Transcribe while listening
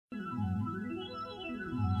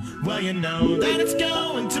Well, you know that it's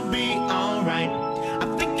going to be alright. I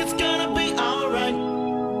think it's gonna be alright.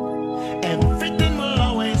 Everything will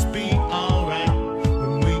always be alright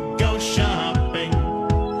when we go shopping.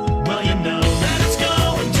 Well, you know that it's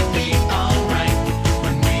going to be alright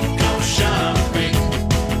when we go shopping.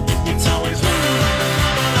 It's always the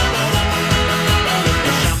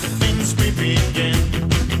shopping spree begin.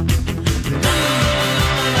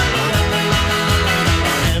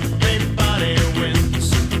 Everybody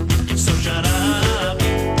wins, so shut up.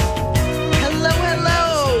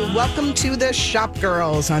 Hello. Welcome to the Shop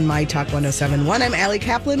Girls on My Talk 107.1. I'm Allie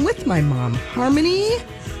Kaplan with my mom, Harmony.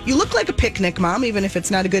 You look like a picnic, Mom, even if it's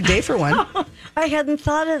not a good day for one. I hadn't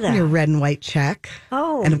thought of that. Your red and white check.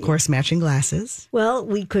 Oh. And, of course, matching glasses. Well,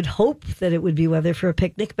 we could hope that it would be weather for a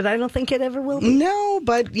picnic, but I don't think it ever will be. No,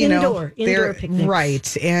 but, you know. Indoor picnics.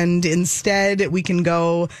 Right. And instead, we can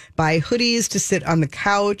go buy hoodies to sit on the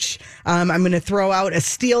couch. I'm going to throw out a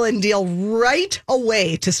steal and deal right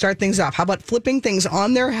away to start things off. How about flipping things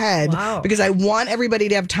on their head? Wow. Because I want everybody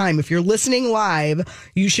to have time. If you're listening live,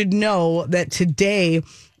 you should know that today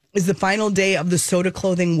is the final day of the Soda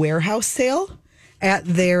Clothing Warehouse sale at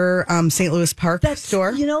their St. Louis Park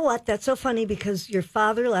store. You know what? That's so funny because your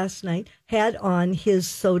father last night had on his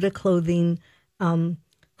Soda Clothing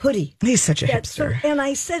hoodie. He's such a hipster. And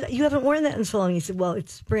I said, you haven't worn that in so long. He said, well,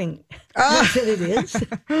 it's spring. I said it is.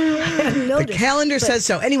 The calendar says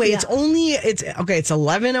so. Anyway, yeah. It's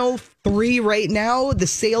 11:03 right now. The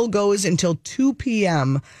sale goes until 2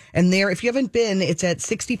 p.m. And there, if you haven't been, it's at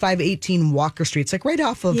 6518 Walker Street. It's like right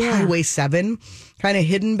off of Highway 7, kind of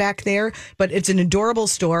hidden back there. But it's an adorable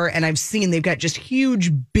store. And I've seen they've got just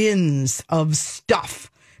huge bins of stuff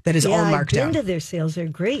that is all marked I've down. been to their sales. They're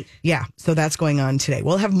great. Yeah, so that's going on today.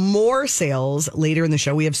 We'll have more sales later in the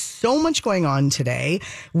show. We have so much going on today.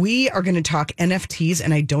 We are going to talk NFTs,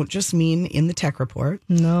 and I don't just mean in the tech report.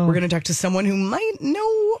 No. We're going to talk to someone who might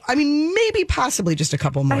know, maybe possibly just a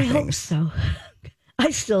couple more I things. hope so. I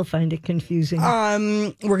still find it confusing.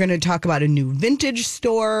 We're going to talk about a new vintage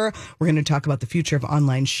store. We're going to talk about the future of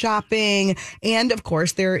online shopping. And, of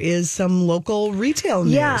course, there is some local retail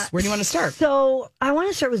news. Yeah. Where do you want to start? So I want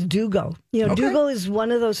to start with Dugo. You know, Okay. Dugo is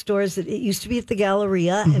one of those stores that it used to be at the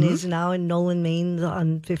Galleria and is now in Nolan, Maine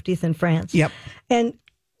on 50th and France. Yep. And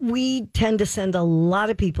we tend to send a lot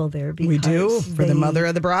of people there. Because We do, for the mother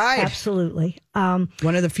of the bride. Absolutely.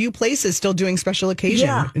 One of the few places still doing special occasion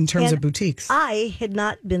in terms and of boutiques. I had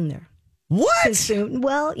not been there. What? Soon.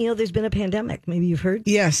 Well, you know, there's been a pandemic. Maybe you've heard.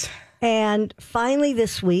 Yes. And finally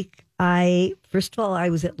this week, first of all, I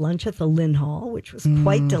was at lunch at the Lynn Hall, which was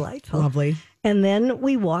quite delightful. Lovely. And then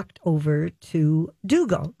we walked over to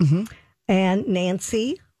Dugo. Mm-hmm. And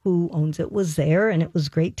Nancy, who owns it, was there, and it was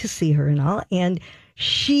great to see her and all. And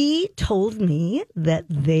she told me that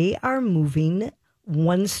they are moving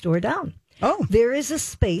one store down. Oh. There is a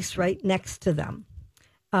space right next to them,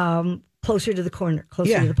 closer to the corner,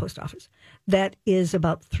 closer to the post office, that is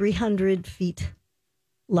about 300 feet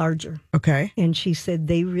larger. Okay. And she said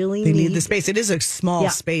they really need the space. It is a small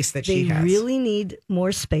space that she has. They really need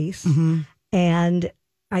more space. Mm-hmm. And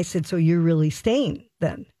I said, so you're really staying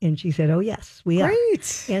then? And she said, oh, yes, we are.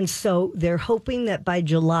 Great. And so they're hoping that by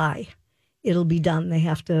July it'll be done. They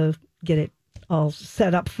have to get it all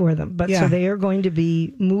set up for them. But so they are going to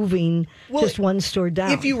be moving just one store down.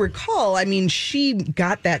 If you recall, she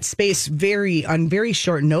got that space on very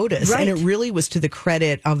short notice. Right. And it really was to the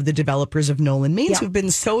credit of the developers of Nolan Maines who've been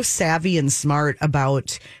so savvy and smart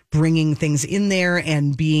about bringing things in there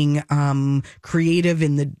and being creative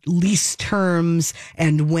in the lease terms.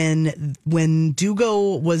 And when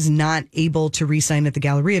Dugo was not able to re-sign at the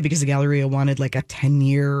Galleria because the Galleria wanted like a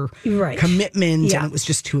 10-year commitment and it was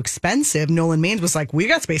just too expensive, Nolan Maines was like, we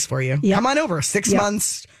got space for you. Come on over. 6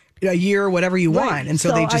 months, a year, whatever you want. And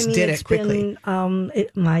so they just did it quickly.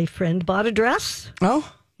 My friend bought a dress.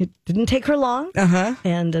 Oh. It didn't take her long. Uh-huh.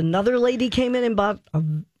 And another lady came in and bought a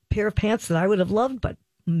pair of pants that I would have loved, but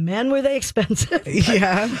man, were they expensive.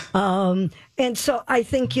 Yeah. And so I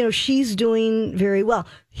think, she's doing very well.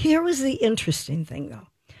 Here was the interesting thing, though.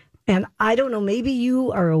 And I don't know, maybe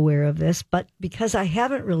you are aware of this, but because I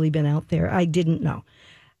haven't really been out there, I didn't know.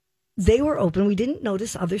 They were open. We didn't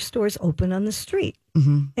notice other stores open on the street.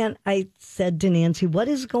 Mm-hmm. And I said to Nancy, what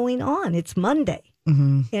is going on? It's Monday.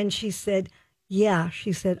 Mm-hmm. And she said,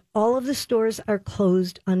 all of the stores are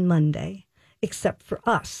closed on Monday. Except for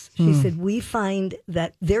us. She said, we find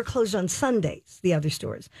that they're closed on Sundays, the other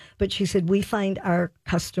stores. But she said, we find our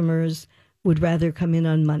customers would rather come in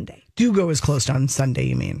on Monday. Dugo is closed on Sunday,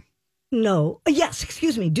 you mean? No. Yes,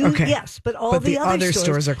 excuse me. Yes, but the other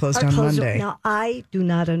stores are closed on Monday. Now, I do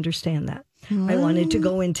not understand that. I wanted to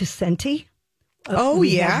go into Senti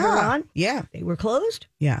We had her on. Yeah. They were closed.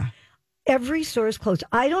 Yeah. Every store is closed.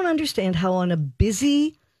 I don't understand how on a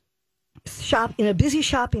busy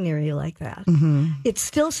shopping area like that, it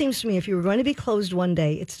still seems to me if you were going to be closed one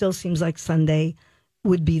day, it still seems like Sunday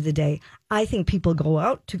would be the day. I think people go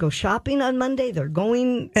out to go shopping on Monday. They're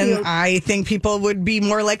going. And I think people would be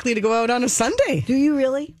more likely to go out on a Sunday. Do you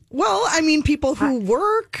really? Well, I mean, people who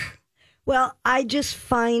work. Well, I just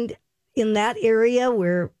find in that area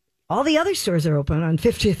where all the other stores are open on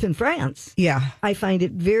 50th and France. Yeah. I find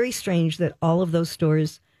it very strange that all of those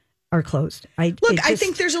stores are closed. I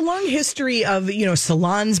think there's a long history of,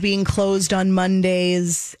 salons being closed on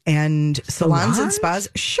Mondays and salons and spas.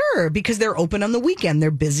 Sure, because they're open on the weekend.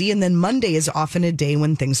 They're busy. And then Monday is often a day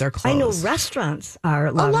when things are closed. I know restaurants are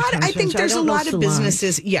a lot. I think there's a lot of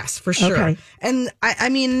businesses. Yes, for sure. Okay. And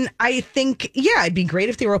I think, it'd be great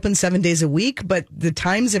if they were open 7 days a week, but the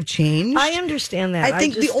times have changed. I understand that. I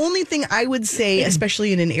think the only thing I would say,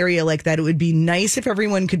 especially in an area like that, it would be nice if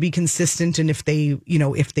everyone could be consistent and if they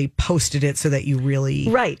posted it so that you really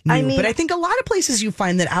right. knew. But I think a lot of places you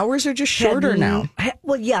find that hours are just shorter now.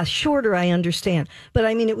 Well, yeah, shorter, I understand. But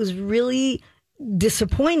it was really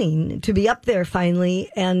disappointing to be up there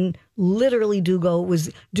finally, and literally Dugo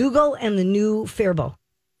and the new Faribault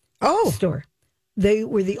store. They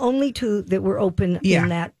were the only two that were open in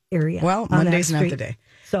that area. Well, Monday's not the day.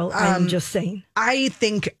 So I'm just saying. I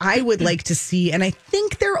think I would like to see, and I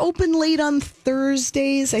think they're open late on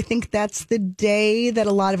Thursdays. I think that's the day that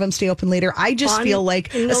a lot of them stay open later. I just feel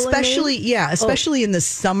like, especially in the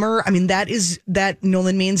summer. That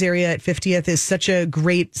Nolan Main's area at 50th is such a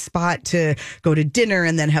great spot to go to dinner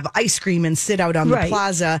and then have ice cream and sit out on the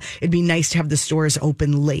plaza. It'd be nice to have the stores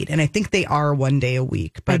open late, and I think they are one day a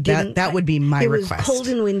week. But that would be my request. It was cold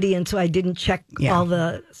and windy, and so I didn't check all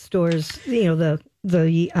the stores.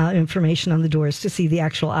 The information on the doors to see the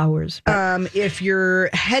actual hours. If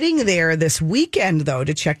you're heading there this weekend, though,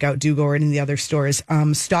 to check out Dugo or any of the other stores,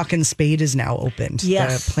 Stock and Spade is now opened.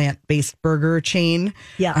 Yes. The plant-based burger chain.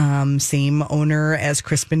 Yeah. Same owner as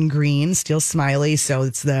Crispin Green, still Smiley. So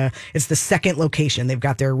it's the second location. They've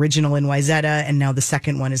got their original in Wayzata, and now the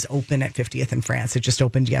second one is open at 50th in France. It just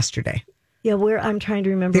opened yesterday. Yeah, where I'm trying to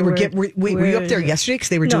remember. Were you up there yesterday? Because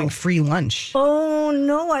they were doing free lunch. Oh,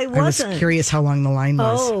 no, I wasn't. I was curious how long the line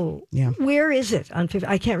was. Oh, yeah. Where is it? On 50th?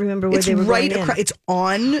 I can't remember where they were going in. It's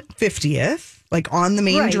on 50th, like on the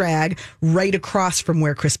main drag, right across from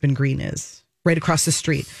where Crispin Green is. Right across the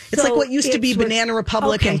street. It's like what used to be Banana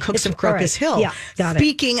Republic and Cooks of Crocus Hill. Yeah, got it.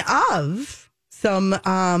 Speaking of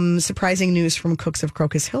some surprising news from Cooks of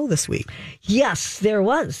Crocus Hill this week. Yes, there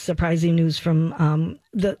was surprising news from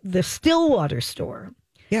the Stillwater store.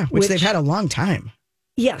 Yeah, which they've had a long time.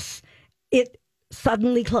 Yes, it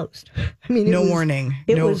suddenly closed. No warning.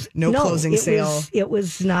 No closing sale. It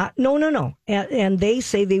was not. No. And they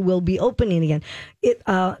say they will be opening again.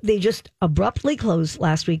 They just abruptly closed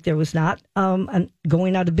last week. There was not a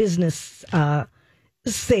going out of business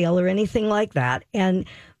sale or anything like that. And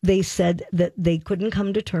they said that they couldn't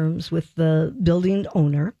come to terms with the building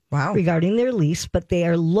owner regarding their lease, but they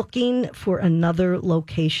are looking for another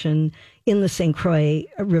location in the St. Croix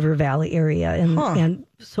River Valley area. And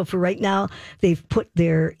so for right now, they've put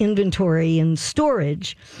their inventory in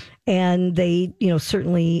storage, and they,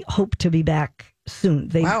 certainly hope to be back soon.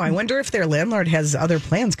 I wonder if their landlord has other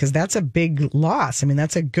plans, because that's a big loss.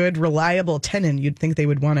 That's a good, reliable tenant. You'd think they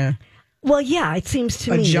would want to... Well, yeah, it seems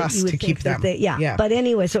to me adjust that you would to keep them. Yeah. But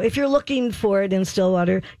anyway, so if you're looking for it in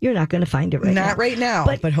Stillwater, you're not going to find it Not right now,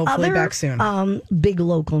 but hopefully back soon. Big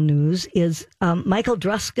local news is Michael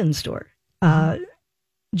Druskin's store.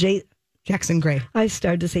 Jackson Gray. I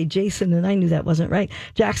started to say Jason, and I knew that wasn't right.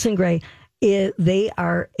 Jackson Gray. They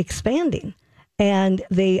are expanding, and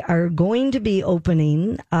they are going to be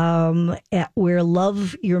opening at where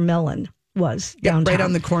Love Your Melon was downtown. Right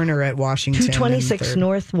on the corner at Washington. 226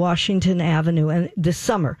 North Washington Avenue. And this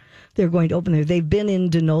summer, they're going to open there. They've been in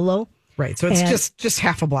Danilo. Right. So it's just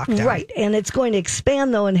half a block down. Right. And it's going to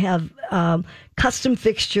expand, though, and have custom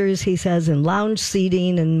fixtures, he says, and lounge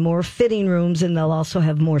seating and more fitting rooms. And they'll also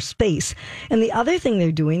have more space. And the other thing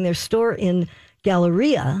they're doing, their store in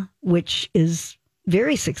Galleria, which is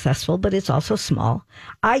very successful, but it's also small.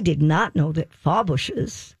 I did not know that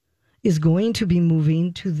Fawbush's is going to be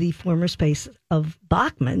moving to the former space of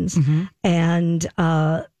Bachman's, and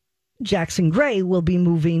Jackson Gray will be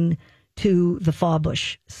moving to the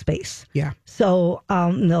Fawbush space. Yeah. So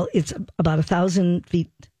it's about 1,000 feet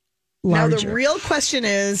larger. Now, the real question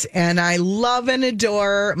is, and I love and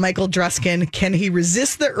adore Michael Druskin, can he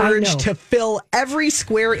resist the urge to fill every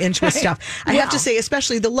square inch with stuff? I have to say,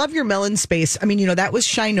 especially the Love Your Melon space. I mean, that was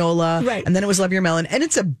Shinola, right, and then it was Love Your Melon, and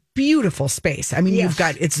it's a beautiful space. I mean,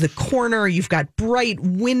 it's the corner, you've got bright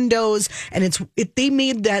windows, and they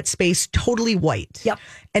made that space totally white. Yep.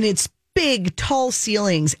 And it's big, tall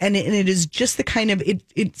ceilings, and it is just the kind of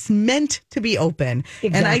it's meant to be open.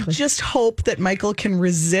 Exactly. And I just hope that Michael can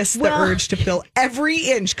resist the urge to fill every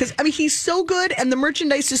inch, because I mean, he's so good and the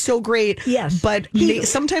merchandise is so great. Yes, but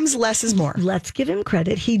sometimes less is more. Let's give him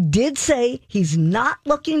credit. He did say he's not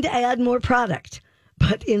looking to add more product,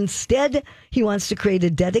 but instead he wants to create a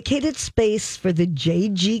dedicated space for the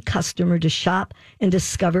JG customer to shop and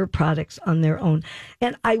discover products on their own.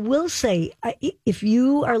 And I will say, if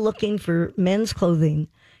you are looking for men's clothing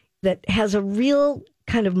that has a real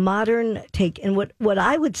kind of modern take, and what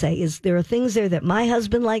I would say is there are things there that my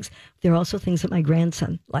husband likes. There are also things that my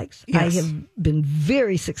grandson likes. Yes. I have been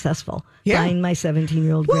very successful buying my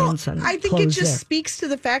 17-year-old grandson I think it just speaks to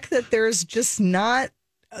the fact that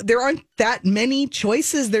there aren't that many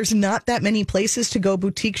choices. There's not that many places to go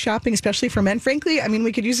boutique shopping, especially for men. Frankly, I mean,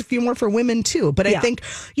 we could use a few more for women too. But I think,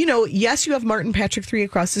 yes, you have Martin Patrick 3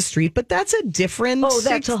 across the street, but that's a different.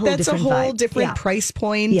 That's a whole different price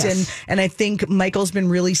point. Yes. And I think Michael's been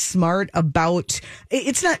really smart about.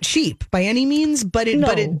 It's not cheap by any means, but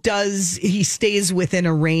it does. He stays within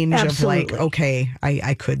a range of like, okay,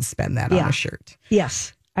 I could spend that on a shirt.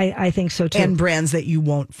 Yes. I think so too. And brands that you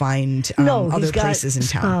won't find other places in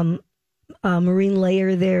town. Marine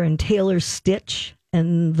Layer there, and Taylor Stitch,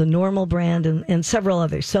 and the Normal brand, and several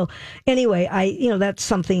others. So anyway, that's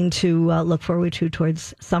something to look forward to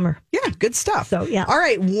towards summer. Yeah, good stuff. So yeah. All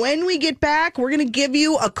right, when we get back, we're going to give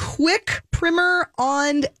you a quick primer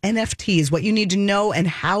on NFTs, what you need to know and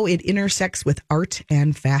how it intersects with art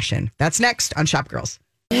and fashion. That's next on Shop Girls.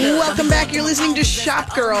 Welcome back. You're listening to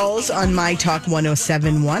Shop Girls on My Talk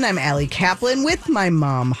 107.1. I'm Allie Kaplan with my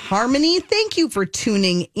mom, Harmony. Thank you for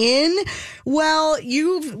tuning in. Well,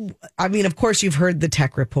 of course, you've heard the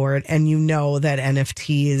tech report, and you know that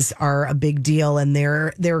NFTs are a big deal, and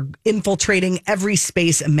they're infiltrating every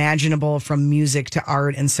space imaginable, from music to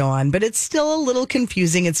art and so on. But it's still a little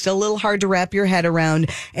confusing. It's still a little hard to wrap your head around.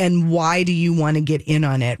 And why do you want to get in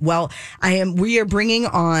on it? Well, we are bringing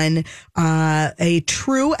on a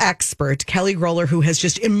true expert, Kelly Groller, who has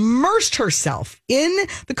just immersed herself in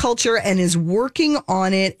the culture and is working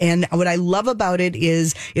on it. And what I love about it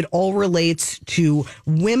is it all relates to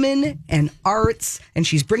women and arts, and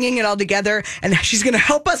she's bringing it all together, and she's going to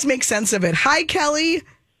help us make sense of it. Hi, Kelly.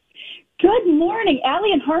 Good morning,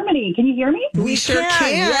 Allie and Harmony. Can you hear me? We sure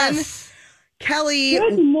can. Yes. Kelly.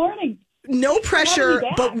 Good morning. No pressure,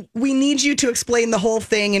 but we need you to explain the whole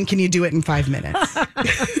thing, and can you do it in 5 minutes?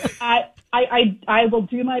 I will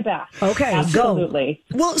do my best. Okay, absolutely.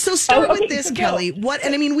 Go. Well, so start with this, Kelly.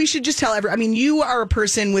 We should just tell everyone. You are a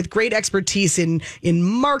person with great expertise in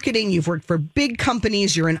marketing. You've worked for big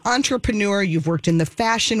companies. You're an entrepreneur. You've worked in the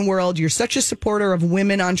fashion world. You're such a supporter of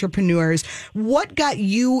women entrepreneurs. What got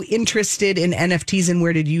you interested in NFTs, and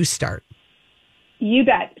where did you start? You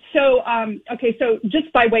bet. So, so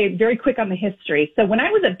just by way, very quick on the history. So when I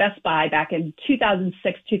was at Best Buy back in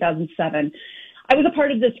 2006, 2007, I was a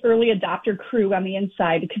part of this early adopter crew on the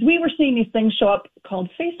inside, because we were seeing these things show up called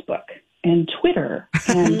Facebook and Twitter.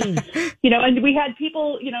 And, and we had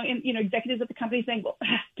people, executives at the company saying, well,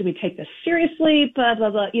 do we take this seriously? Blah, blah,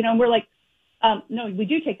 blah. And we're like, no, we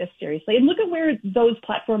do take this seriously. And look at where those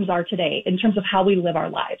platforms are today in terms of how we live our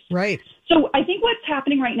lives. Right. So I think what's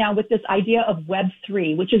happening right now with this idea of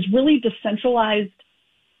Web3, which is really decentralized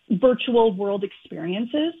virtual world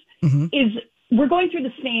experiences, is we're going through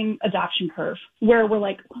the same adoption curve where we're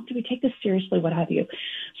like, well, do we take this seriously? What have you?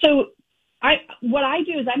 So what I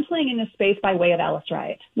do is I'm playing in this space by way of Alice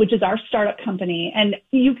Riot, which is our startup company. And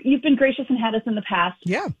you've been gracious and had us in the past.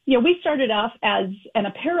 Yeah. We started off as an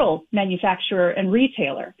apparel manufacturer and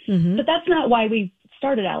retailer, but that's not why we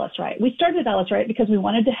started Alice Riot. We started Alice Riot because we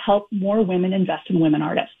wanted to help more women invest in women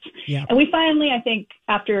artists. Yeah. And we finally, I think,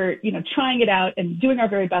 after, trying it out and doing our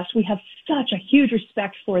very best, we have such a huge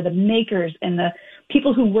respect for the makers and the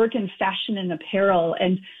people who work in fashion and apparel.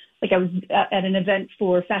 And like I was at an event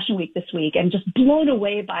for Fashion Week this week and just blown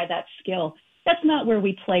away by that skill. That's not where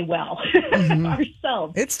we play well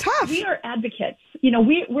ourselves. It's tough. We are advocates.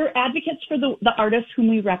 We're advocates for the artists whom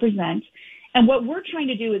we represent. And what we're trying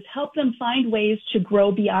to do is help them find ways to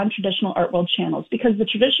grow beyond traditional art world channels, because the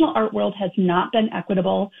traditional art world has not been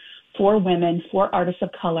equitable for women, for artists of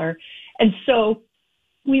color. And so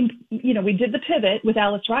we did the pivot with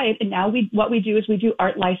Alice Riot, and now what we do is we do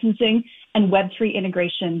art licensing and Web3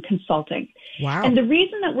 integration consulting. Wow. And the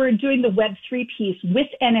reason that we're doing the Web3 piece with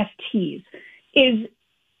NFTs is,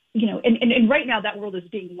 and right now that world is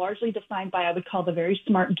being largely defined by, I would call, the very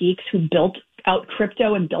smart geeks who built out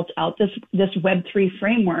crypto and built out this Web3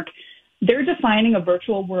 framework. They're defining a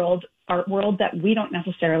virtual art world that we don't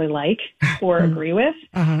necessarily like or agree with.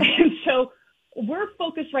 And so we're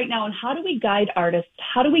focused right now on how do we guide artists,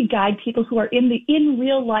 how do we guide people who are in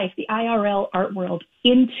real life, the IRL art world,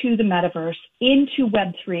 into the metaverse, into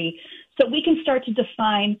Web3, so we can start to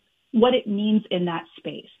define what it means in that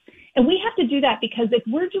space. And we have to do that because if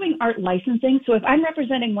we're doing art licensing, so if I'm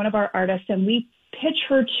representing one of our artists and we pitch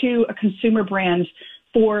her to a consumer brand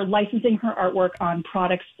for licensing her artwork on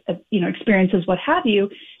products, experiences, what have you,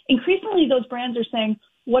 increasingly those brands are saying,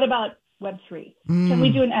 what about Web3? Can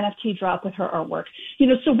we do an NFT drop with her artwork?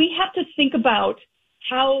 So we have to think about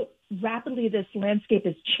how rapidly this landscape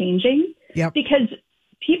is changing because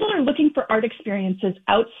people are looking for art experiences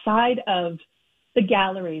outside of the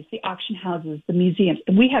galleries, the auction houses, the museums.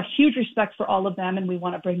 We have huge respect for all of them and we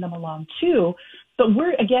want to bring them along too. But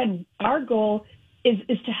our goal is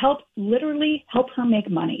to help her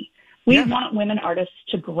make money. We want women artists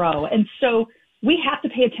to grow. And so we have to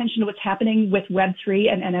pay attention to what's happening with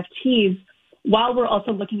Web3 and NFTs while we're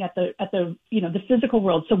also looking at the physical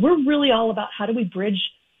world. So we're really all about how do we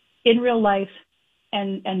bridge in real life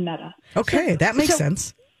and meta. Okay, that makes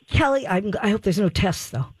sense. Kelly, I hope there's no tests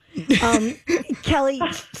though. Kelly,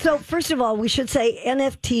 so first of all, we should say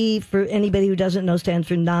NFT, for anybody who doesn't know, stands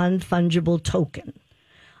for non-fungible token.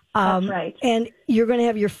 That's right. And you're going to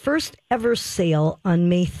have your first ever sale on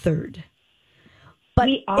May 3rd. But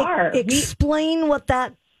we are. Explain what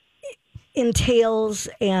that entails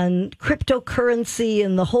and cryptocurrency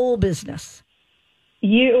and the whole business.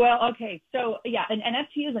 Okay. So yeah, an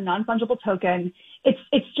NFT is a non-fungible token.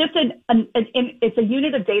 It's just it's a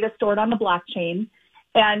unit of data stored on the blockchain,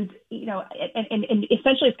 and and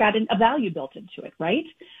essentially it's got a value built into it, right?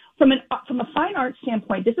 From a fine art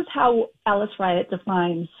standpoint, this is how Alice Riot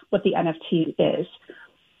defines what the NFT is.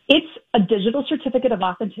 It's a digital certificate of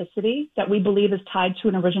authenticity that we believe is tied to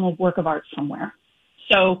an original work of art somewhere.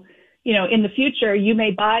 So, in the future, you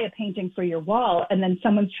may buy a painting for your wall and then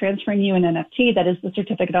someone's transferring you an NFT that is the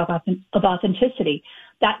certificate of authenticity.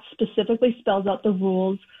 That specifically spells out the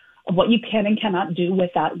rules of what you can and cannot do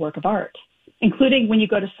with that work of art, including when you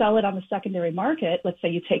go to sell it on the secondary market. Let's say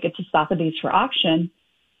you take it to Sotheby's for auction.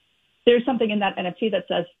 There's something in that NFT that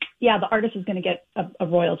says, the artist is going to get a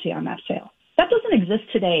royalty on that sale. That doesn't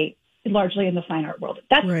exist today largely in the fine art world.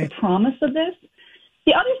 That's the promise of this.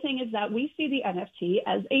 The other thing is that we see the NFT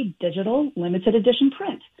as a digital limited edition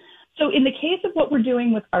print. So in the case of what we're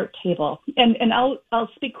doing with Arttable, and I'll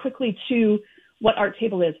speak quickly to what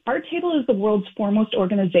Arttable is. Arttable is the world's foremost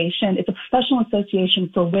organization. It's a professional association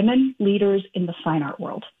for women leaders in the fine art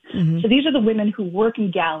world. So these are the women who work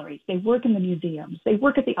in galleries. They work in the museums. They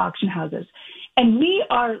work at the auction houses. And we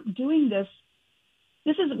are doing this.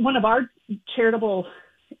 This is one of our charitable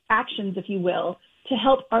actions, if you will, to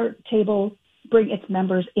help Arttable bring its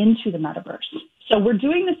members into the metaverse. So we're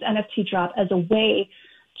doing this NFT drop as a way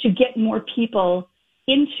to get more people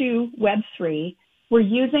into Web3. We're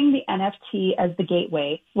using the NFT as the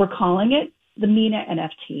gateway. We're calling it the Mina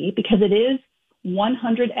NFT because it is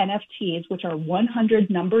 100 NFTs, which are 100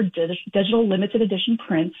 numbered digital limited edition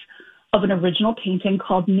prints of an original painting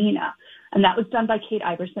called Mina. And that was done by Kate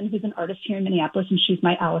Iverson, who's an artist here in Minneapolis, and she's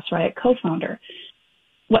my Alice Riot co-founder.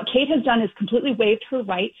 What Kate has done is completely waived her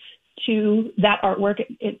rights to that artwork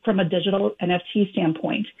from a digital NFT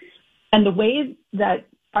standpoint. And the way that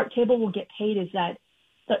Arttable will get paid is that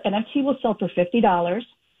the NFT will sell for $50,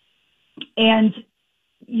 and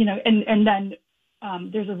then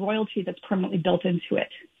there's a royalty that's permanently built into it.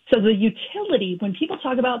 So the utility, when people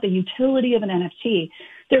talk about the utility of an NFT,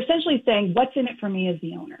 they're essentially saying, what's in it for me as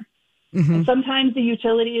the owner? And sometimes the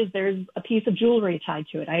utility is there's a piece of jewelry tied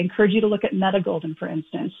to it. I encourage you to look at MetaGolden, for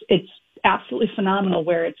instance. It's absolutely phenomenal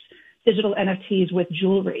where it's digital NFTs with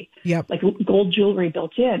jewelry, like gold jewelry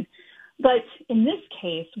built in. But in this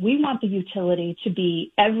case, we want the utility to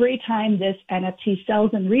be every time this NFT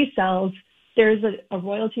sells and resells, there's a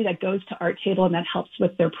royalty that goes to Arttable, and that helps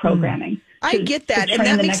with their programming. I get that, and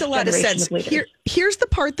that makes a lot of sense. Here's the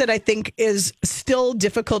part that I think is still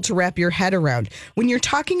difficult to wrap your head around. When you're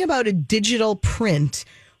talking about a digital print,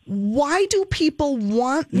 why do people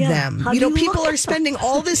want them? People are spending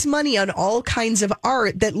all this money on all kinds of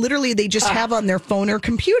art that literally they just have on their phone or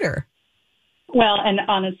computer. Well, and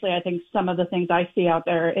honestly, I think some of the things I see out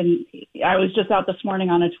there, and I was just out this morning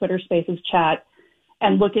on a Twitter Spaces chat,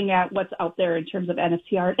 and looking at what's out there in terms of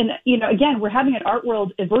NFT art. And, again, we're having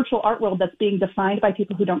a virtual art world that's being defined by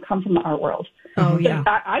people who don't come from the art world. Oh, So yeah.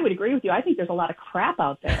 I would agree with you. I think there's a lot of crap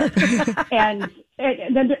out there. and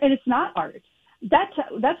it's not art.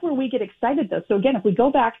 That's where we get excited, though. So, again, if we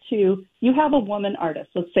go back to, you have a woman artist,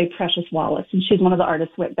 let's say Precious Wallace, and she's one of the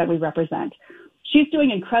artists that we represent. She's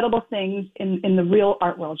doing incredible things in the real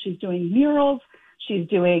art world. She's doing murals. She's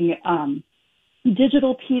doing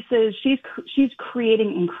digital pieces. She's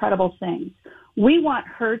creating incredible things. We want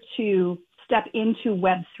her to step into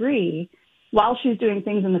Web3 while she's doing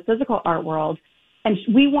things in the physical art world, and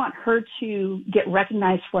we want her to get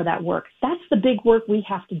recognized for that work. That's the big work we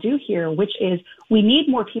have to do here, which is we need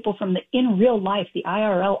more people from in real life, the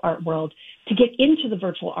IRL art world, to get into the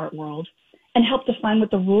virtual art world and help define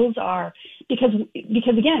what the rules are. Because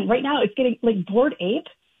again, right now it's getting like Bored Ape.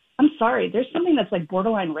 I'm sorry, there's something that's like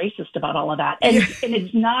borderline racist about all of that. And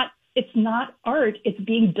it's not art. It's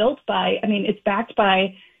being built by, it's backed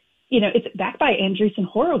by, Andreessen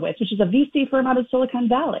Horowitz, which is a VC firm out of Silicon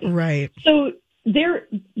Valley. Right. So there's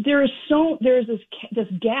this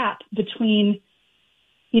gap between,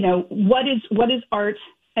 what is art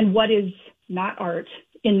and what is not art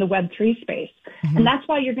in the Web3 space. Mm-hmm. And that's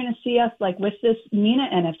why you're going to see us like with this Nina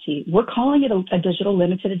NFT. We're calling it a digital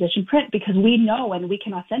limited edition print because we know and we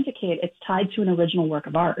can authenticate it's tied to an original work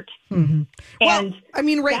of art. Mm-hmm. And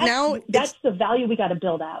now that's the value we got to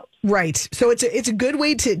build out. Right. So it's a good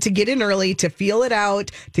way to get in early, to feel it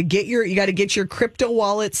out, to you got to get your crypto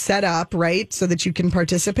wallet set up, right? So that you can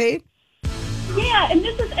participate. Yeah. And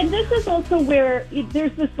this is also where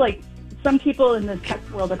there's this like, some people in the tech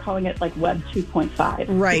world are calling it like Web 2.5.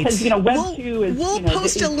 Right. Because, Web 2 is. We'll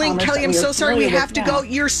post a link, Kelly. I'm so sorry we have to go.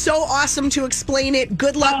 You're so awesome to explain it.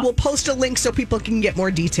 Good luck. We'll post a link so people can get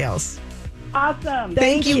more details. Awesome.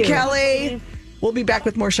 Thank you, Kelly. We'll be back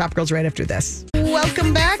with more Shop Girls right after this.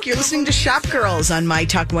 Welcome back. You're listening to Shop Girls on My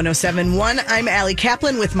Talk 107.1. I'm Allie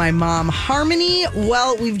Kaplan with my mom, Harmony.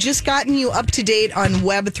 Well, we've just gotten you up to date on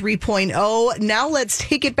Web 3.0. Now let's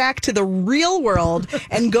take it back to the real world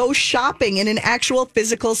and go shopping in an actual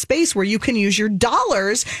physical space where you can use your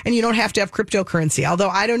dollars and you don't have to have cryptocurrency. Although,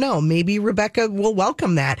 I don't know, maybe Rebecca will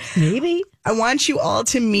welcome that. Maybe. I want you all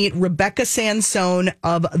to meet Rebecca Sansone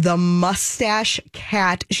of the Mustache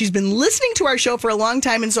Cat. She's been listening to our show for a long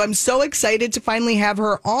time, and so I'm so excited to finally have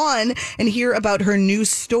her on and hear about her new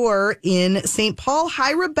store in St. Paul.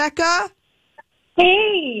 Hi, Rebecca.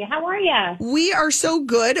 Hey, how are you? We are so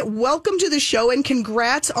good. Welcome to the show, and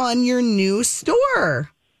congrats on your new store.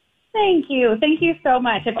 Thank you. Thank you so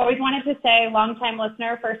much. I've always wanted to say long-time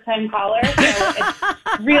listener, first-time caller. So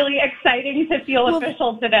it's really exciting to feel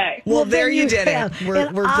official today. Well, there you did it. We're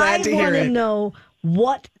glad to hear it. I want to know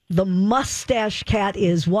what the Mustache Cat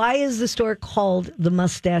is. Why is the store called the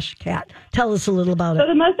Mustache Cat? Tell us a little about So it.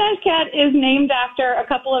 the Mustache Cat is named after a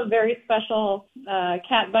couple of very special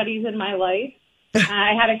cat buddies in my life.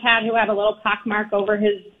 I had a cat who had a little pockmark over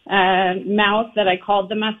his mouth that I called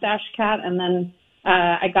the Mustache Cat, and then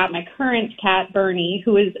I got my current cat, Bernie,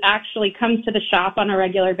 who is actually comes to the shop on a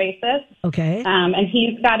regular basis. Okay. And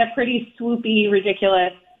he's got a pretty swoopy,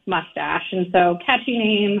 ridiculous mustache. And so catchy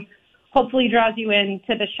name, hopefully draws you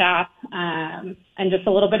into the shop, and just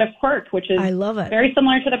a little bit of quirk, which is I love it. Very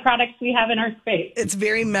similar to the products we have in our space. It's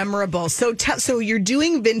very memorable. So so you're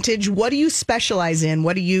doing vintage. What do you specialize in?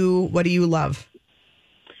 What do you love?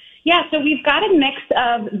 Yeah, so we've got a mix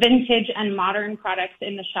of vintage and modern products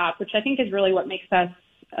in the shop, which I think is really what makes us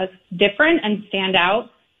different and stand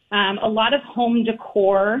out. A lot of home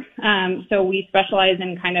decor. So we specialize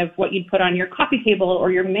in kind of what you'd put on your coffee table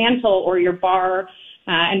or your mantle or your bar,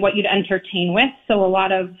 and what you'd entertain with. So a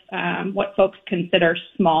lot of what folks consider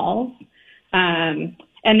small. And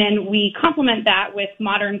then we complement that with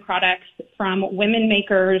modern products from women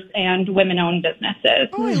makers and women-owned businesses.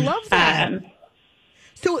 Oh, I love that.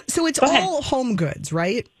 So it's all home goods,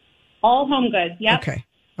 right? All home goods, yep.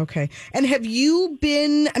 Okay. And have you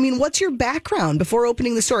been, what's your background before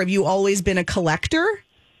opening the store? Have you always been a collector?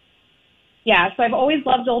 Yeah, so I've always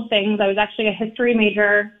loved old things. I was actually a history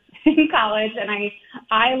major in college, and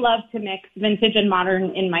I love to mix vintage and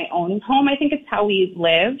modern in my own home. I think it's how we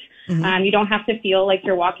live. Mm-hmm. You don't have to feel like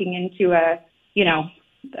you're walking into a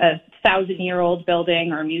 1,000-year-old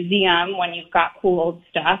building or museum when you've got cool old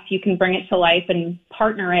stuff. You can bring it to life and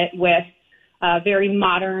partner it with very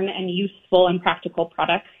modern and useful and practical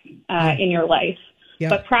products in your life. Yeah.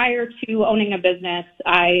 But prior to owning a business,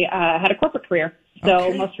 I had a corporate career.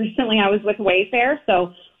 So most recently I was with Wayfair.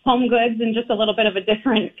 So home goods in just a little bit of a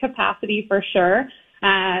different capacity for sure.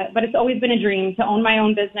 But it's always been a dream to own my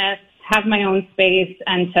own business, have my own space,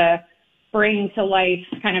 and to bring to life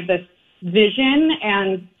kind of this vision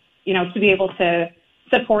and, to be able to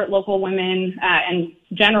support local women and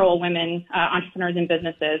general women entrepreneurs and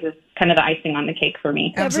businesses is kind of the icing on the cake for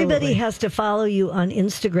me. Absolutely. Everybody has to follow you on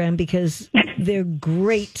Instagram because they're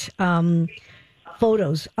great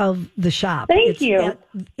photos of the shop. Thank you.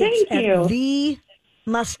 It's at The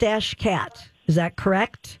Mustache Cat. Is that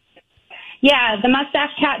correct? Yeah,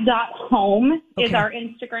 themustachecat.home is Okay. our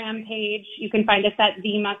Instagram page. You can find us at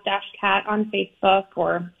The Mustache Cat on Facebook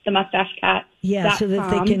or The Mustache Cat. Yeah, so that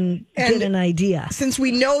they can get And- an idea. Since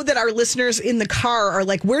we know that our listeners in the car are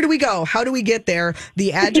like, where do we go? How do we get there?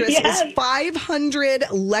 The address Yes. is 500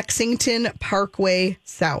 Lexington Parkway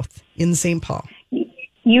South in St. Paul.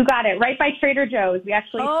 You got it. Right by Trader Joe's. We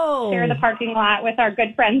actually share the parking lot with our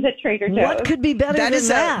good friends at Trader Joe's. What could be better than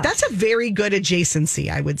that? That's a very good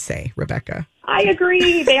adjacency, I would say, Rebecca. I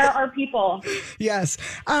agree. They are our people. Yes.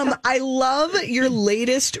 I love your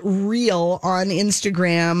latest reel on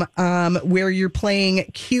Instagram where you're playing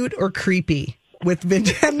cute or creepy with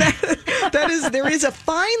vintage. And there is a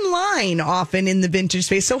fine line often in the vintage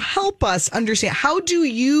space. So help us understand, how do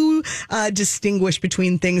you distinguish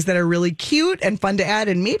between things that are really cute and fun to add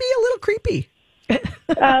and maybe a little creepy?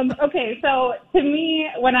 Okay, so to me,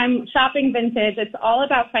 when I'm shopping vintage, it's all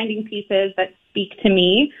about finding pieces that speak to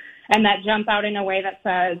me and that jump out in a way that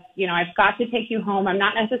says, I've got to take you home. I'm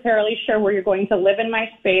not necessarily sure where you're going to live in my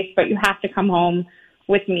space, but you have to come home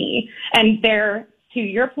with me. And there, to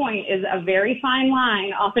your point, is a very fine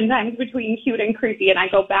line, oftentimes between cute and creepy, and I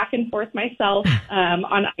go back and forth myself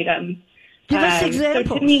on items. Give us examples.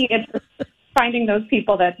 So to me, it's finding those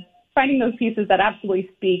pieces that absolutely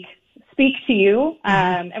speak to you.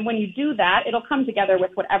 And when you do that, it'll come together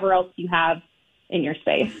with whatever else you have in your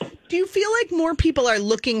space. Do you feel like more people are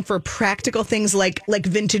looking for practical things like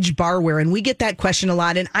vintage barware? And we get that question a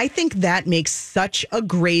lot. And I think that makes such a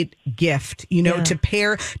great gift,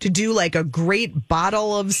 to do like a great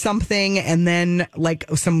bottle of something and then like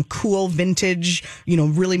some cool vintage,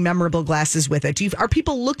 really memorable glasses with it. Are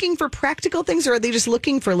people looking for practical things, or are they just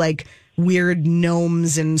looking for like weird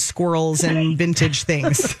gnomes and squirrels and vintage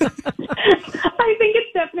things? I think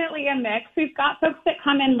it's definitely a mix. We've got folks that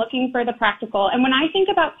come in looking for the practical. And when I think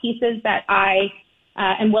about pieces that I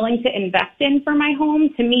am willing to invest in for my home,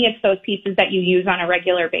 to me, it's those pieces that you use on a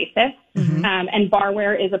regular basis. Mm-hmm. And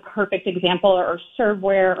barware is a perfect example, or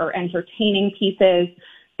serveware or entertaining pieces.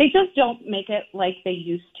 They just don't make it like they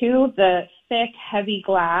used to. The thick, heavy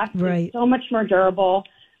glass is so much more durable,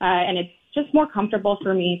 and it's just more comfortable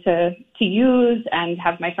for me to use and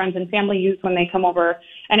have my friends and family use when they come over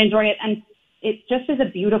and enjoy it. And it just is a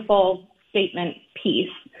beautiful statement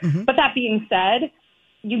piece. Mm-hmm. But that being said,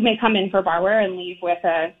 you may come in for barware and leave with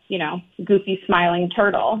a, goofy smiling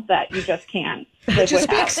turtle that you just can't live just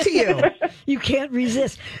without. speaks to you. You can't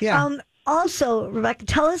resist. Yeah. Also, Rebecca,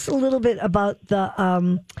 tell us a little bit about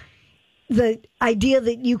the idea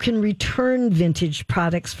that you can return vintage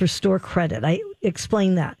products for store credit.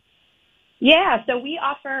 Explain that. Yeah, so we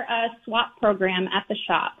offer a swap program at the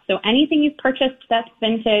shop. So anything you've purchased that's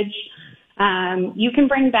vintage, you can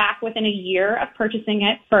bring back within a year of purchasing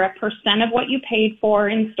it for 1% of what you paid for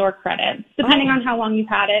in store credit. Depending on how long you've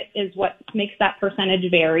had it is what makes that percentage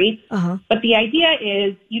vary. Uh-huh. But the idea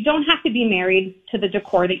is you don't have to be married to the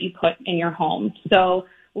decor that you put in your home. So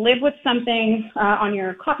live with something on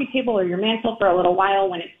your coffee table or your mantle for a little while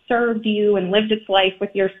when it served you and lived its life with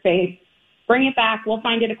your space. Bring it back. We'll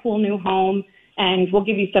find it a cool new home, and we'll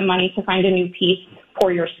give you some money to find a new piece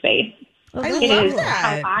for your space. I It love is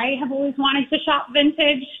that. how I have always wanted to shop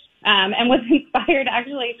vintage, and was inspired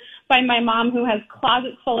actually by my mom, who has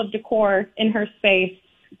closets full of decor in her space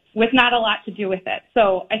with not a lot to do with it.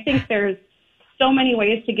 So I think there's so many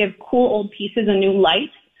ways to give cool old pieces a new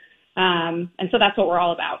life, and so that's what we're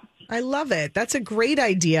all about. I love it. That's a great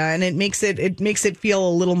idea, and it makes it feel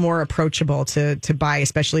a little more approachable to buy,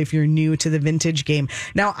 especially if you're new to the vintage game.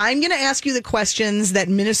 Now, I'm going to ask you the questions that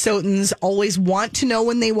Minnesotans always want to know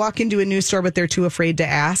when they walk into a new store, but they're too afraid to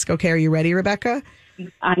ask. Okay, are you ready, Rebecca?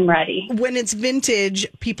 I'm ready. When it's vintage,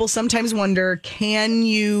 people sometimes wonder, can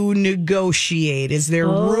you negotiate? Is there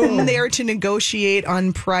room there to negotiate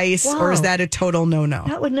on price, or is that a total no-no?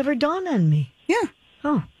 That would never dawn on me. Yeah.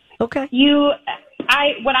 Oh, okay.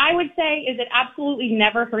 What I would say is it absolutely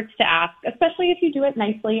never hurts to ask, especially if you do it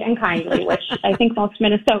nicely and kindly, which I think most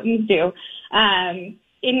Minnesotans do.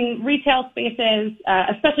 In retail spaces,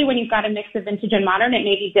 especially when you've got a mix of vintage and modern, it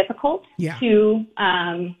may be difficult to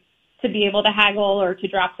be able to haggle or to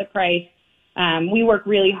drop the price. We work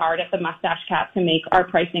really hard at the Mustache Cat to make our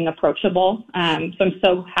pricing approachable. So I'm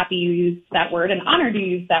so happy you used that word and honored you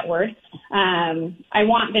used that word. I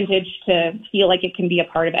want vintage to feel like it can be a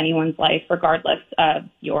part of anyone's life, regardless of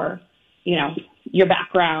your your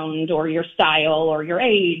background or your style or your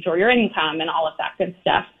age or your income and all of that good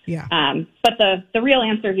stuff. Yeah. But the real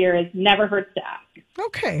answer here is never hurts to ask.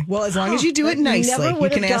 Okay. Well, as long as you do it nicely, never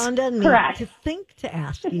would you can have ask. dawned on me Correct. to think to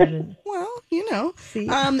ask even. Well, See?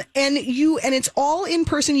 and it's all in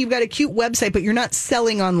person. You've got a cute website, but you're not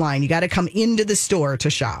selling online. You got to come into the store to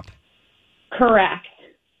shop. Correct.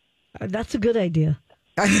 That's a good idea.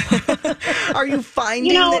 Are you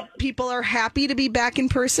finding that people are happy to be back in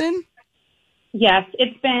person? Yes,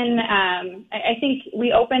 it's been, I think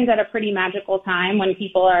we opened at a pretty magical time when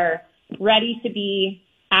people are ready to be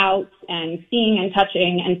out and seeing and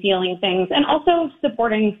touching and feeling things, and also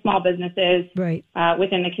supporting small businesses Right.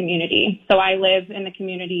 Within the community. So I live in the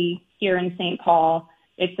community here in St. Paul.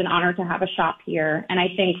 It's an honor to have a shop here. And I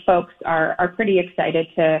think folks are pretty excited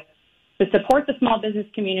to support the small business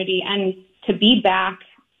community and to be back,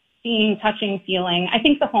 seeing, touching, feeling. I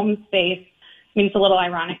think the home space, I mean, it's a little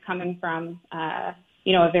ironic coming from, a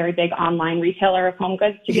very big online retailer of home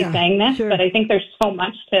goods to be saying this, sure. but I think there's so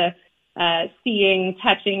much to seeing,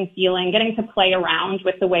 touching, feeling, getting to play around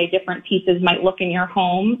with the way different pieces might look in your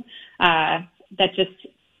home that just,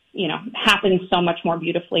 happens so much more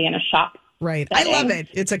beautifully in a shop. Right. setting. I love it.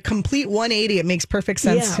 It's a complete 180. It makes perfect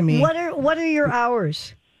sense to me. What are your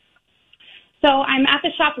hours? So I'm at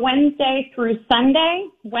the shop Wednesday through Sunday,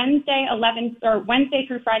 Wednesday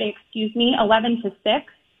through Friday, 11 to 6.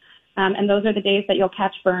 And those are the days that you'll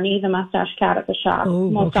catch Bernie, the mustache cat, at the shop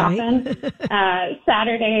most often.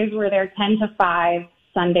 Saturdays, we're there 10 to 5.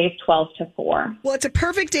 Sundays, 12 to 4. Well, it's a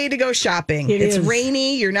perfect day to go shopping. It's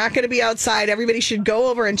rainy. You're not going to be outside. Everybody should go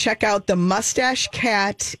over and check out the Mustache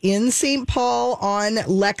Cat in St. Paul on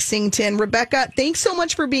Lexington. Rebecca, thanks so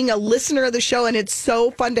much for being a listener of the show, and it's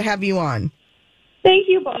so fun to have you on. Thank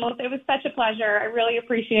you both. It was such a pleasure. I really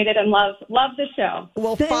appreciate it and love the show.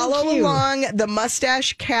 Well, Thank follow you. along the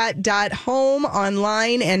mustachecat.home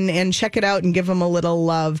online and check it out and give them a little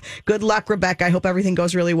love. Good luck, Rebecca. I hope everything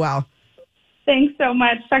goes really well. Thanks so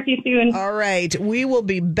much. Talk to you soon. All right. We will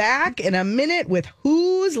be back in a minute with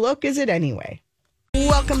Whose Look Is It Anyway?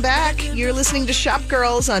 Welcome back. You're listening to Shop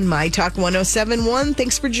Girls on My Talk 1071.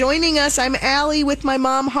 Thanks for joining us. I'm Allie with my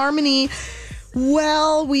mom, Harmony.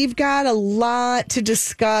 Well, we've got a lot to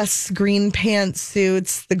discuss. Green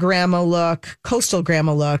pantsuits, the grandma look, coastal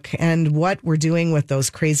grandma look, and what we're doing with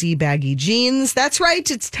those crazy baggy jeans. That's right.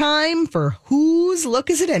 It's time for Whose Look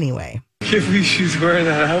Is It Anyway? Can't believe she's wearing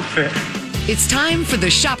that outfit. It's time for the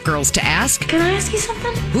shop girls to ask, Can I ask you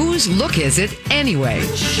something? whose look is it anyway?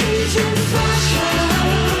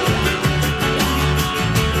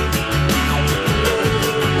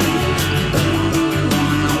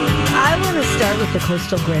 I want to start with the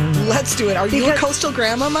coastal grandma. Let's do it. Are you a Because- coastal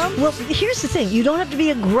grandma, Mom? Well, here's the thing. You don't have to be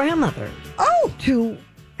a grandmother to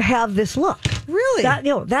have this look. Really?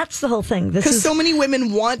 That's the whole thing. This Because is so many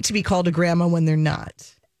women want to be called a grandma when they're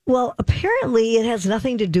not. Well, apparently it has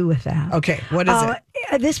nothing to do with that. Okay, what is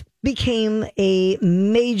it? This became a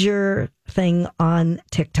major thing on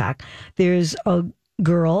TikTok. There's a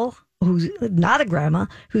girl who's not a grandma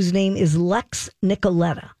whose name is Lex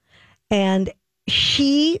Nicoletta. And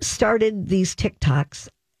she started these TikToks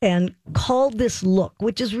and called this look,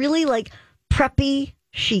 which is really like preppy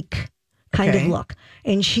chic kind of look.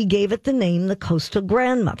 And she gave it the name the Coastal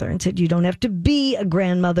Grandmother and said, you don't have to be a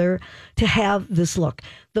grandmother to have this look.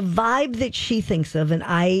 The vibe that she thinks of, and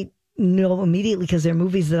I know immediately because they're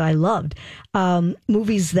movies that I loved,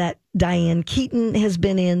 movies that Diane Keaton has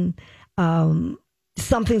been in,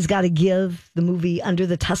 Something's Got to Give, the movie Under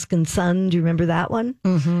the Tuscan Sun. Do you remember that one?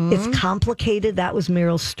 Mm-hmm. It's complicated. That was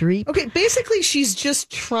Meryl Streep. Okay, basically she's just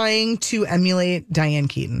trying to emulate Diane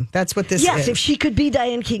Keaton. That's what this is. Yes, if she could be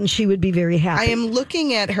Diane Keaton, she would be very happy. I am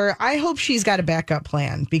looking at her. I hope she's got a backup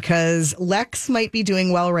plan because Lex might be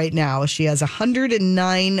doing well right now. She has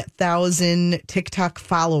 109,000 TikTok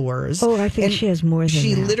followers. Oh, I think she has more than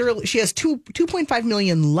she that. She has 2.5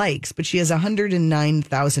 million likes, but she has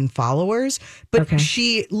 109,000 followers. But Okay.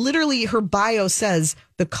 she literally, her bio says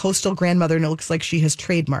the Coastal Grandmother, and it looks like she has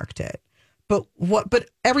trademarked it. But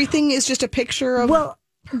everything is just a picture of her.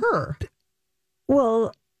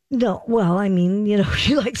 Well, no. Well, I mean,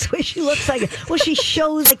 she likes the way she looks like it. Well, she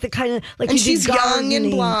shows like the kind of like And you'd be she's young and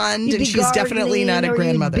gardening. blonde, You'd and be she's definitely not a gardening, or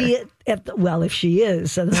you'd grandmother. be well, if she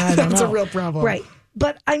is, then I don't know. That's a real problem. Right.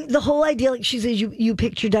 But the whole idea, like she says, you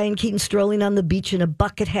picture Diane Keaton strolling on the beach in a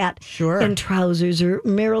bucket hat and trousers, or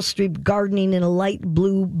Meryl Streep gardening in a light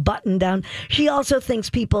blue button down. She also thinks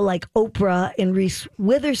people like Oprah and Reese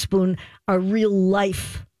Witherspoon are real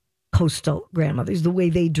life coastal grandmothers, the way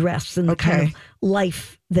they dress and the kind of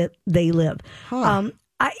life that they live.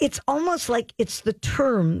 it's almost like it's the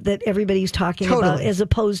term that everybody's talking about Totally. as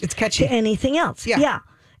opposed It's catchy. to anything else. Yeah.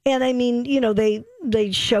 And I mean,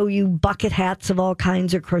 they show you bucket hats of all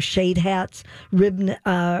kinds, or crocheted hats,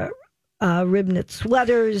 ribnit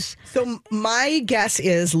sweaters. So my guess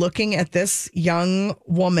is, looking at this young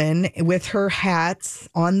woman with her hats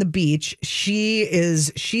on the beach,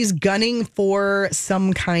 she's gunning for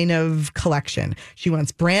some kind of collection. She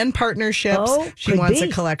wants brand partnerships. Oh, She could wants be.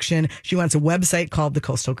 a collection. She wants a website called The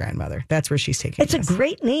Coastal Grandmother. That's where she's taking It's a this.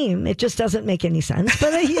 great name. It just doesn't make any sense.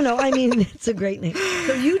 But, it's a great name.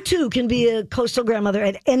 So you too can be a coastal grandmother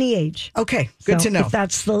at any age. Okay, good So to know. if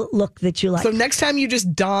that's the look that you like. So next time you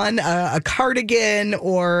just don a cardigan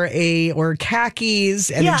or khakis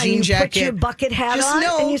and a jean you jacket, put your bucket hat just on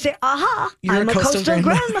know and you say, aha, you're I'm a coastal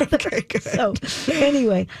grandmother. Okay, good. So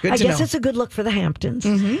anyway, Good I to guess know. it's a good look for the Hamptons.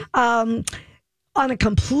 On a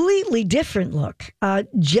completely different look,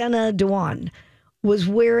 Jenna Dewan was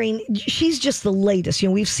wearing, she's just the latest.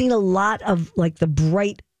 We've seen a lot of like the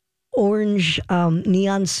bright orange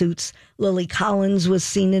neon suits. Lily Collins was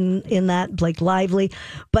seen in that, Blake Lively.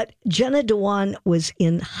 But Jenna Dewan was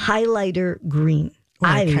in highlighter green. Oh,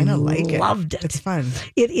 I kind of like it. Loved it. It's fun.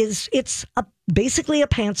 It's basically a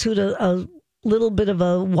pantsuit, a little bit of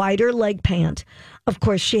a wider leg pant. Of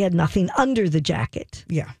course, she had nothing under the jacket.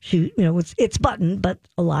 Yeah. She, it's buttoned, but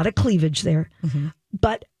a lot of cleavage there.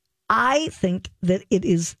 But I think that it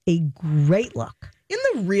is a great look. In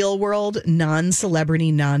the real world,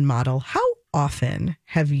 non-celebrity, non-model, how often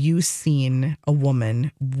have you seen a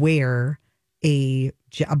woman wear a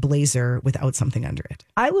blazer without something under it?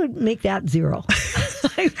 I would make that 0.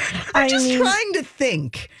 I'm just trying to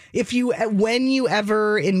think when you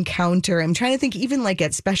ever encounter, I'm trying to think even like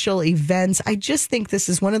at special events. I just think this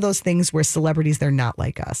is one of those things where celebrities, they're not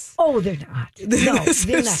like us. Oh, they're not. No, This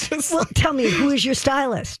they're is not. just Well, tell me, who is your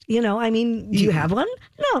stylist? Do you have one?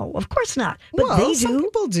 No, of course not. But well, they some do.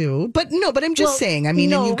 people do, but I'm just Well, saying. I mean,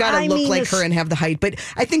 no, and you've got to I look mean like this- her and have the height. But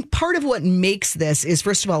I think part of what makes this is,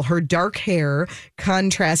 first of all, her dark hair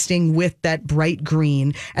contrasting with that bright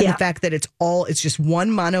green, and Yeah. the fact that it's just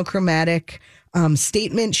one monochromatic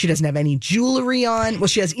statement. She doesn't have any jewelry on. Well,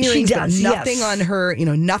 she has earrings, does, but nothing yes. on her.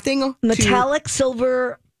 Nothing Metallic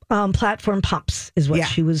silver platform pumps is what Yeah.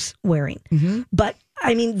 she was wearing. But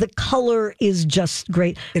I mean, the color is just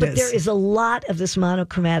great. It but is. there is a lot of this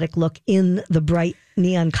monochromatic look in the bright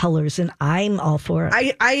neon colors, and I'm all for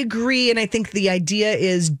it. I agree, and I think the idea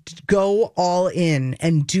is go all in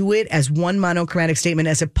and do it as one monochromatic statement,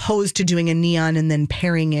 as opposed to doing a neon and then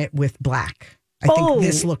pairing it with black. I think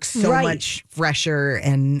this looks so right. much fresher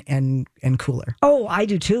and cooler. Oh, I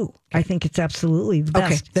do too. I think it's absolutely the Okay,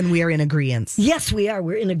 best. then we are in agreement. Yes, we are.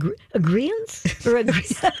 We're in agreeance or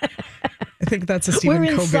I think that's a We're Stephen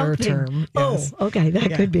in Colbert something. term. Yes. Oh, okay,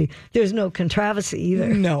 that could be. There's no controversy either.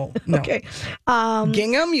 No. Okay.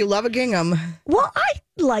 Gingham, you love a gingham. Well, I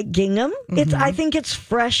like gingham. It's. I think it's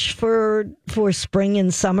fresh for spring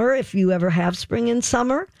and summer, if you ever have spring and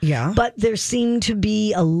summer. Yeah. But there seem to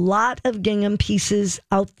be a lot of gingham pieces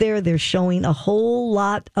out there. They're showing a whole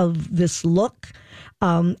lot of this look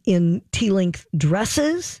in T-length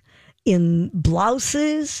dresses, in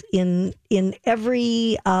blouses, in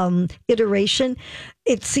every iteration.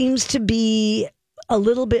 It seems to be a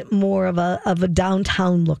little bit more of a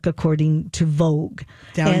downtown look, according to Vogue.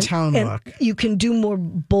 Downtown And look. you can do more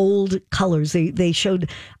bold colors. They showed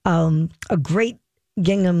a great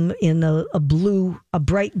gingham in a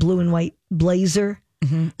bright blue and white blazer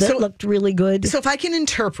that looked really good. So if I can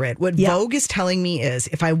interpret what Yeah. Vogue is telling me is,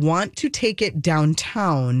 if I want to take it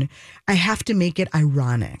downtown, I have to make it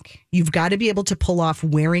ironic. You've got to be able to pull off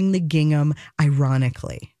wearing the gingham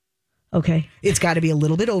ironically. Okay. It's got to be a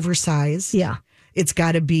little bit oversized. Yeah. It's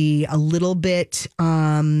got to be a little bit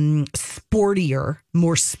sportier,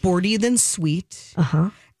 more sporty than sweet,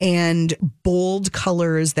 and bold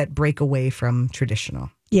colors that break away from traditional.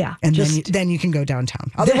 Yeah. And then you can go downtown.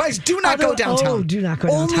 Otherwise, do not go downtown. Oh, do not go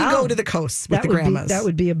Only downtown. go to the coast with That the would grandmas. that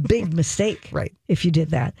would be a big mistake, Right. if you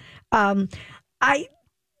did that.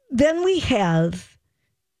 Then we have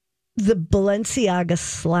the Balenciaga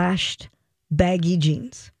slashed baggy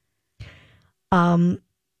jeans.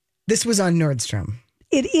 This was on Nordstrom.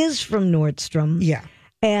 It is from Nordstrom. Yeah.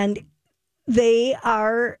 And they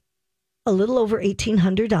are a little over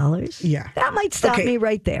 $1,800. Yeah. That might stop Okay. me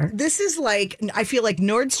right there. This is like, I feel like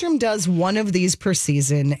Nordstrom does one of these per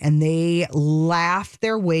season and they laugh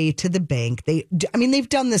their way to the bank. They've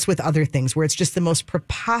done this with other things where it's just the most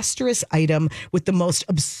preposterous item with the most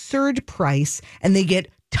absurd price and they get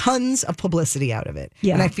tons of publicity out of it.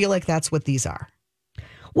 Yeah. And I feel like that's what these are.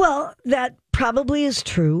 Well, that probably is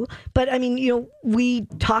true. But I mean, we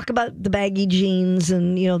talk about the baggy jeans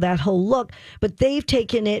and, that whole look, but they've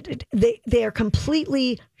taken it, they are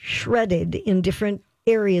completely shredded in different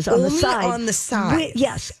areas on the Only side. on the sides.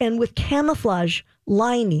 Yes. And with camouflage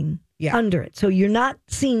lining under it. So you're not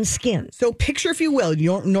seeing skin. So picture, if you will,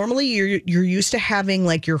 normally you're used to having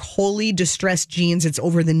like your wholly distressed jeans. It's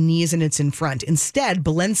over the knees and it's in front. Instead,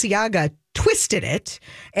 Balenciaga twisted it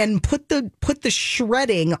and put the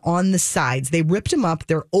shredding on the sides. They ripped them up.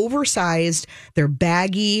 They're oversized. They're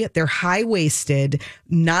baggy. They're high waisted.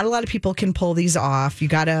 Not a lot of people can pull these off. You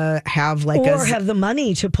got to have have the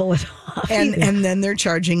money to pull it off. And then they're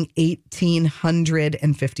charging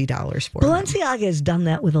 $1,850 for them. Balenciaga has done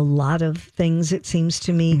that with a lot of things, it seems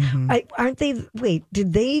to me. Mm-hmm.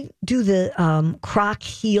 Did they do the Croc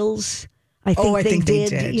heels? I think they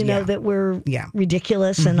did. That were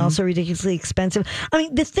ridiculous and also ridiculously expensive. I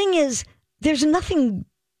mean, the thing is, there's nothing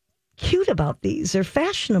cute about these or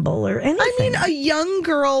fashionable or anything. I mean, a young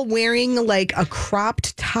girl wearing like a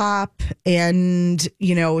cropped top and,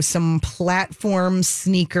 some platform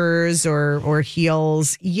sneakers or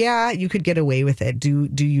heels. Yeah, you could get away with it. Do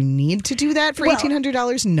you need to do that for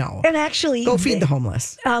 $1,800? No. And actually, go feed the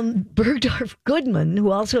homeless. Bergdorf Goodman, who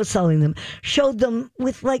also is selling them, showed them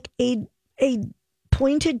with like a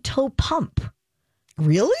pointed toe pump.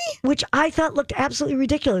 Really? Which I thought looked absolutely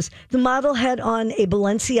ridiculous. The model had on a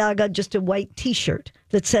Balenciaga, just a white T-shirt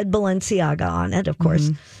that said Balenciaga on it, of course.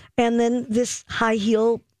 And then this high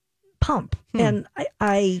heel pump. And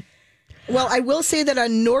I will say that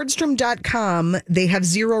on Nordstrom.com, they have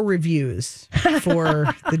 0 reviews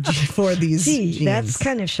for these jeans. That's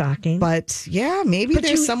kind of shocking. But yeah, maybe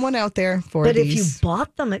there's someone out there for these. But if you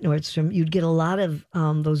bought them at Nordstrom, you'd get a lot of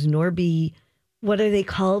those Norby, what are they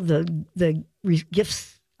called? The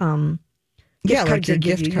gifts. Gift cards your they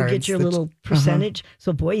give gift you. cards. You get your little percentage.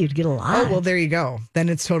 So boy, you'd get a lot. Oh, well, there you go. Then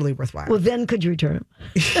it's totally worthwhile. Well, then could you return them?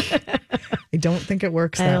 I don't think it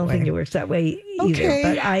works that way. I don't think it works that way either. Okay.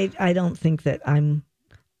 But I don't think that I'm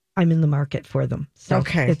in the market for them. So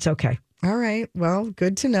it's okay. All right. Well,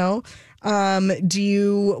 good to know. Do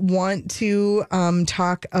you want to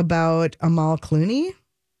talk about Amal Clooney?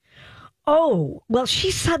 Oh, well,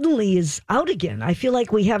 she suddenly is out again. I feel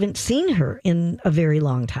like we haven't seen her in a very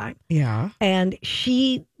long time. Yeah. And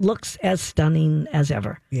she looks as stunning as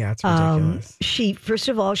ever. Yeah, it's ridiculous. First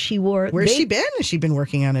of all, she wore... Where's she been? Has she been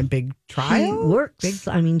working on a big trial? She works.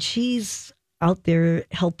 I mean, she's out there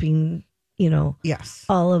helping, yes,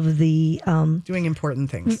 all of the... doing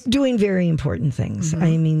important things. Doing very important things. Mm-hmm.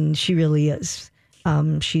 I mean, she really is.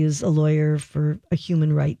 She is a lawyer for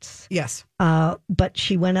human rights. Yes. But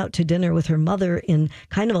she went out to dinner with her mother in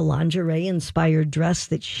kind of a lingerie-inspired dress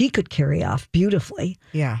that she could carry off beautifully.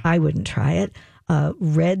 Yeah. I wouldn't try it.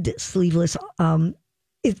 Red, sleeveless.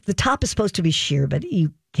 The top is supposed to be sheer, but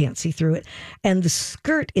you can't see through it. And the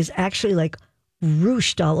skirt is actually like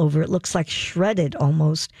ruched all over. It looks like shredded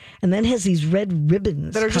almost, and then has these red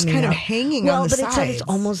ribbons that are just kind of hanging on the sides. Well, but it said it's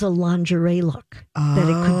almost a lingerie look. That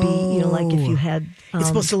it could be, like if you had... it's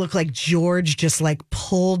supposed to look like George just like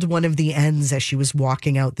pulled one of the ends as she was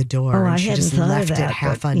walking out the door. Oh, and I she hadn't just thought left of that, it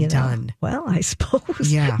half but, undone. Well, I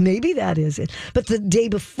suppose Yeah. maybe that is it. But the day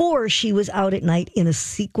before, she was out at night in a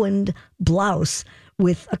sequined blouse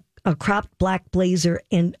with a cropped black blazer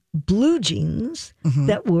and blue jeans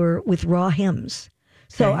that were with raw hems.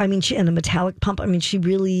 So, I mean, and a metallic pump. I mean, she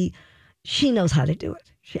knows how to do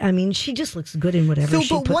it. She just looks good in whatever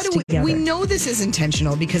she puts together. We know this is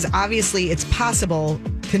intentional because obviously it's possible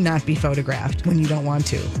to not be photographed when you don't want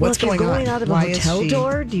to. What's going on? Going out of a Why hotel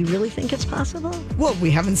door, do you really think it's possible? Well,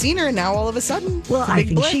 we haven't seen her, and now all of a sudden, well, I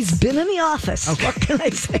think blitz. she's been in the office. Okay. What can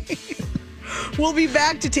I say? We'll be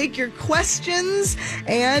back to take your questions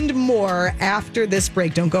and more after this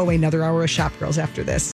break. Don't go away. Another hour of Shop Girls after this.